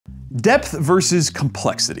Depth versus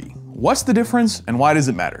complexity. What's the difference and why does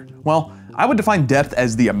it matter? Well, I would define depth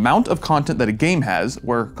as the amount of content that a game has,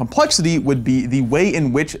 where complexity would be the way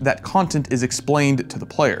in which that content is explained to the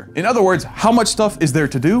player. In other words, how much stuff is there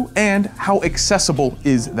to do and how accessible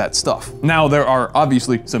is that stuff. Now, there are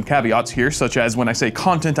obviously some caveats here, such as when I say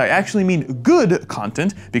content, I actually mean good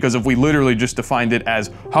content, because if we literally just defined it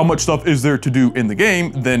as how much stuff is there to do in the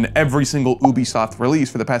game, then every single Ubisoft release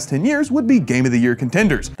for the past 10 years would be Game of the Year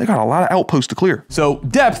contenders. They got a lot of outposts to clear. So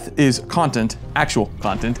depth is content, actual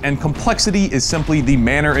content, and complexity is simply the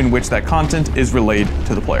manner in which that content is relayed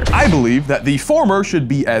to the player. I believe that the former should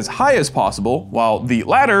be as high as possible, while the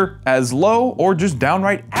latter as low or just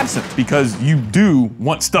downright absent, because you do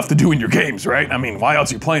want stuff to do in your games, right? I mean, why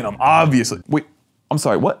else are you playing them? Obviously. Wait, I'm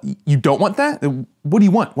sorry, what? You don't want that? What do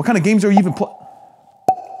you want? What kind of games are you even playing?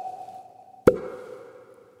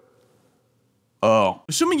 Oh.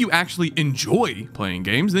 Assuming you actually enjoy playing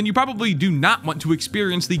games, then you probably do not want to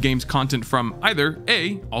experience the game's content from either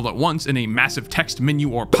A, all at once in a massive text menu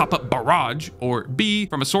or pop-up barrage, or B,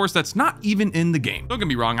 from a source that's not even in the game. Don't get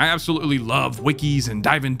me wrong, I absolutely love wikis and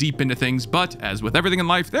diving deep into things, but as with everything in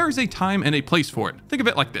life, there is a time and a place for it. Think of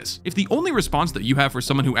it like this. If the only response that you have for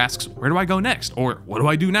someone who asks, where do I go next? Or what do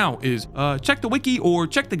I do now? Is, check the wiki or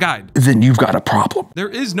check the guide. Then you've got a problem. There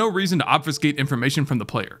is no reason to obfuscate information from the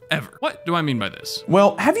player, ever. What do I mean by this?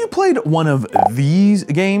 Well, have you played one of these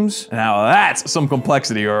games? Now that's some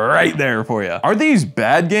complexity right there for you. Are these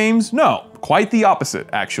bad games? No. Quite the opposite,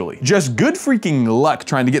 actually. Just good freaking luck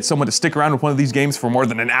trying to get someone to stick around with one of these games for more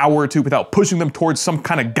than an hour or two without pushing them towards some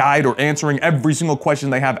kind of guide or answering every single question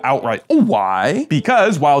they have outright. Why?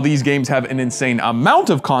 Because while these games have an insane amount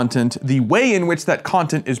of content, the way in which that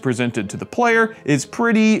content is presented to the player is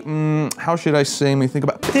pretty, how should I say, let me think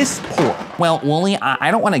about, piss poor. Well, Woolie, I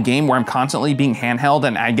don't want a game where I'm constantly being handheld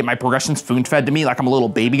and I get my progressions spoon-fed to me like I'm a little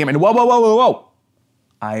baby game. And whoa, whoa, whoa, whoa, whoa.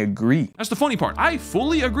 I agree. That's the funny part. I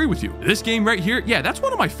fully agree with you. This game right here, yeah, that's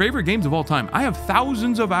one of my favorite games of all time. I have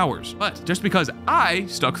thousands of hours, but just because I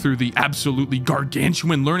stuck through the absolutely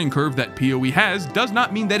gargantuan learning curve that PoE has does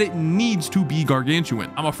not mean that it needs to be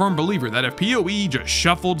gargantuan. I'm a firm believer that if PoE just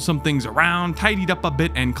shuffled some things around, tidied up a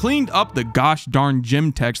bit, and cleaned up the gosh darn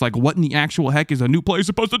gym text, like what in the actual heck is a new player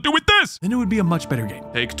supposed to do with this? Then it would be a much better game.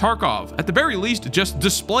 Take Tarkov. At the very least, just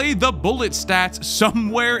display the bullet stats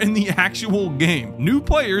somewhere in the actual game. New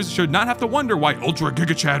players should not have to wonder why Ultra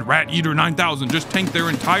Giga Chad Rat Eater 9000 just tanked their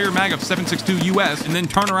entire mag of 762 US and then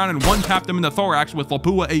turn around and one-tap them in the thorax with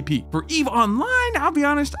Lapua AP. For EVE Online, I'll be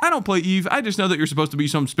honest, I don't play EVE. I just know that you're supposed to be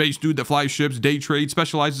some space dude that flies ships, day trades,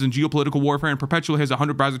 specializes in geopolitical warfare, and perpetually has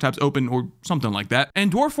 100 browser tabs open or something like that.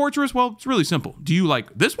 And Dwarf Fortress, well, it's really simple. Do you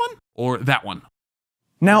like this one or that one?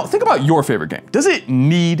 Now, think about your favorite game. Does it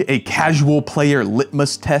need a casual player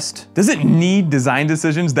litmus test? Does it need design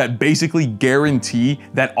decisions that basically guarantee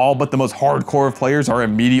that all but the most hardcore of players are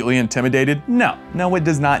immediately intimidated? No, it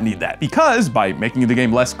does not need that. Because by making the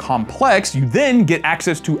game less complex, you then get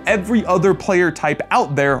access to every other player type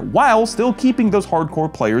out there while still keeping those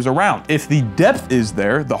hardcore players around. If the depth is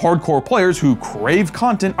there, the hardcore players who crave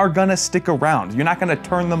content are gonna stick around. You're not gonna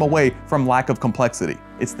turn them away from lack of complexity.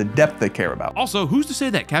 It's the depth they care about. Also, who's to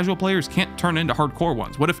say that casual players can't turn into hardcore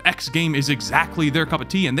ones? What if X game is exactly their cup of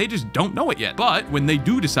tea and they just don't know it yet? But when they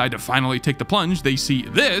do decide to finally take the plunge, they see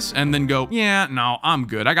this and then go, yeah, no, I'm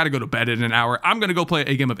good. I gotta go to bed in an hour. I'm gonna go play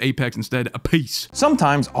a game of Apex instead. A peace.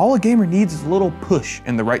 Sometimes all a gamer needs is a little push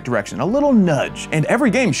in the right direction, a little nudge. And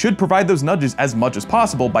every game should provide those nudges as much as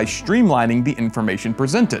possible by streamlining the information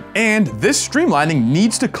presented. And this streamlining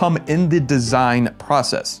needs to come in the design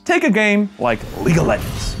process. Take a game like League of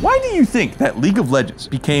Legends. Why do you think that League of Legends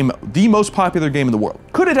became the most popular game in the world?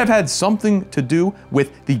 Could it have had something to do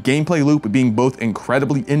with the gameplay loop being both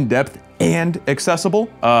incredibly in-depth and accessible?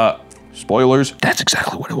 Spoilers, that's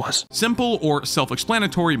exactly what it was. Simple or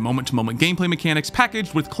self-explanatory moment-to-moment gameplay mechanics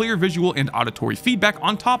packaged with clear visual and auditory feedback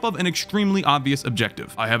on top of an extremely obvious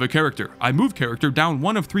objective. I have a character. I move character down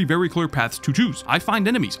one of 3 very clear paths to choose. I find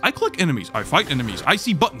enemies. I click enemies. I fight enemies. I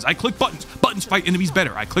see buttons. I click buttons. Buttons fight enemies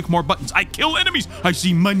better. I click more buttons. I kill enemies. I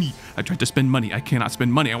see money. I try to spend money. I cannot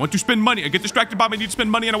spend money. I want to spend money. I get distracted by my need to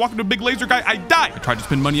spend money and I walk into a big laser guy. I die. I try to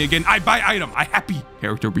spend money again. I buy item. I happy.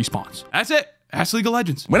 Character respawns. That's it. That's League of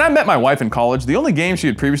Legends. When I met my wife in college, the only games she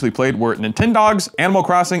had previously played were Nintendogs, Animal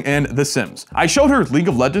Crossing, and The Sims. I showed her League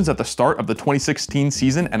of Legends at the start of the 2016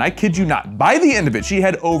 season, and I kid you not, by the end of it, she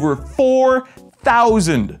had over 4,000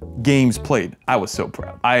 1,000 games played. I was so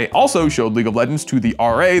proud. I also showed League of Legends to the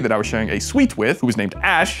RA that I was sharing a suite with, who was named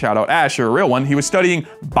Ash. Shout out Ash, you're a real one. He was studying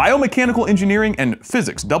biomechanical engineering and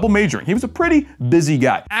physics, double majoring. He was a pretty busy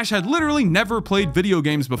guy. Ash had literally never played video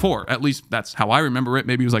games before. At least that's how I remember it.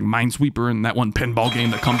 Maybe it was like Minesweeper and that one pinball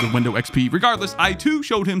game that comes with Windows XP. Regardless, I too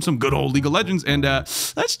showed him some good old League of Legends, and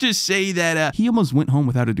let's just say that he almost went home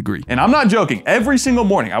without a degree. And I'm not joking. Every single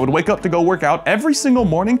morning I would wake up to go work out. Every single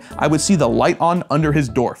morning I would see the light on under his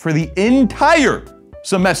door for the entire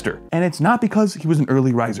semester. And it's not because he was an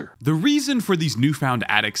early riser. The reason for these newfound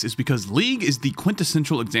addicts is because League is the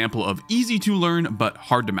quintessential example of easy to learn but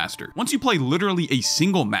hard to master. Once you play literally a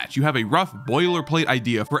single match, you have a rough boilerplate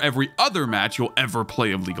idea for every other match you'll ever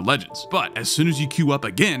play of League of Legends. But as soon as you queue up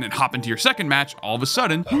again and hop into your second match, all of a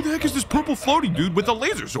sudden, who the heck is this purple floaty dude with a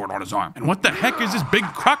laser sword on his arm? And what the heck is this big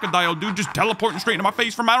crocodile dude just teleporting straight into my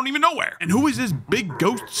face from I don't even know where? And who is this big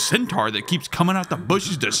ghost centaur that keeps coming out the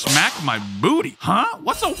bushes to smack my booty? Huh?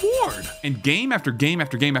 What's a ward? And game after game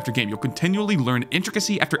after game after game, you'll continually learn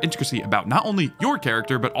intricacy after intricacy about not only your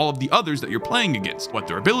character, but all of the others that you're playing against, what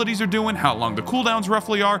their abilities are doing, how long the cooldowns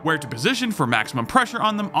roughly are, where to position for maximum pressure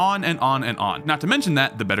on them, on and on and on. Not to mention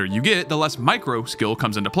that the better you get, the less micro skill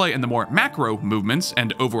comes into play and the more macro movements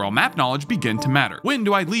and overall map knowledge begin to matter. When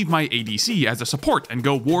do I leave my ADC as a support and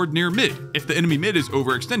go ward near mid? If the enemy mid is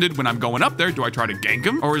overextended when I'm going up there, do I try to gank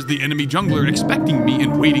him? Or is the enemy jungler expecting me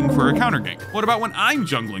and waiting for a counter gank? What about when I'm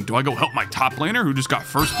jungling? Do I go help my top laner who just got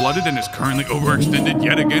first blooded and is currently overextended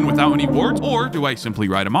yet again without any wards? Or do I simply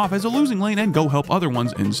write him off as a losing lane and go help other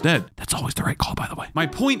ones instead? That's always the right call, by the way. My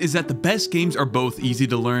point is that the best games are both easy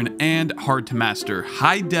to learn and hard to master.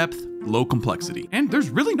 High depth, low complexity. And there's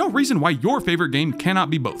really no reason why your favorite game cannot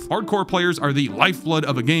be both. Hardcore players are the lifeblood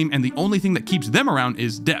of a game, and the only thing that keeps them around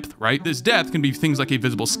is depth, right? This depth can be things like a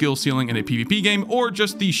visible skill ceiling in a PvP game, or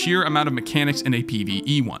just the sheer amount of mechanics in a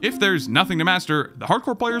PvE one. If there's nothing to master, the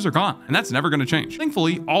hardcore players are gone, and that's never gonna change.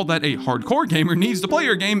 Thankfully, all that a hardcore gamer needs to play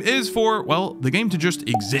your game is for, well, the game to just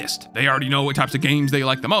exist. They already know what types of games they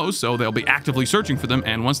like the most, so they'll be actively searching for them,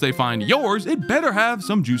 and once they find yours, it better have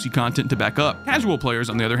some juicy content to back up. Casual players,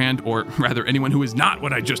 on the other hand, or rather anyone who is not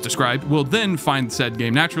what I just described, will then find said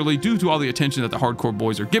game naturally due to all the attention that the hardcore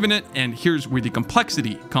boys are giving it, and here's where the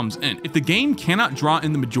complexity comes in. If the game cannot draw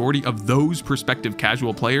in the majority of those prospective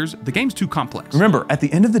casual players, the game's too complex. Remember, at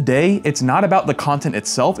the end of the day, it's not about the content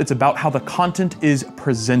itself, it's about how the content is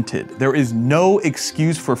presented. There is no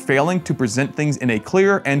excuse for failing to present things in a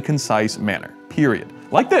clear and concise manner, period.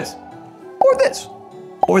 Like this, or this,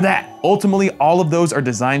 or that. Ultimately, all of those are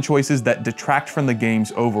design choices that detract from the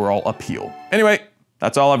game's overall appeal. Anyway,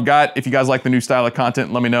 that's all I've got. If you guys like the new style of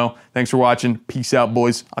content, let me know. Thanks for watching. Peace out,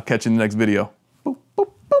 boys. I'll catch you in the next video. Boop,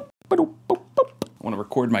 boop, boop, boop, boop, boop. I want to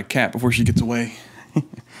record my cat before she gets away. I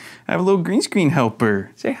have a little green screen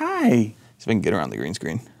helper. Say hi. See if I can get her on the green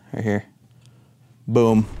screen. Right here.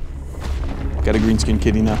 Boom. Got a green screen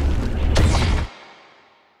kitty now.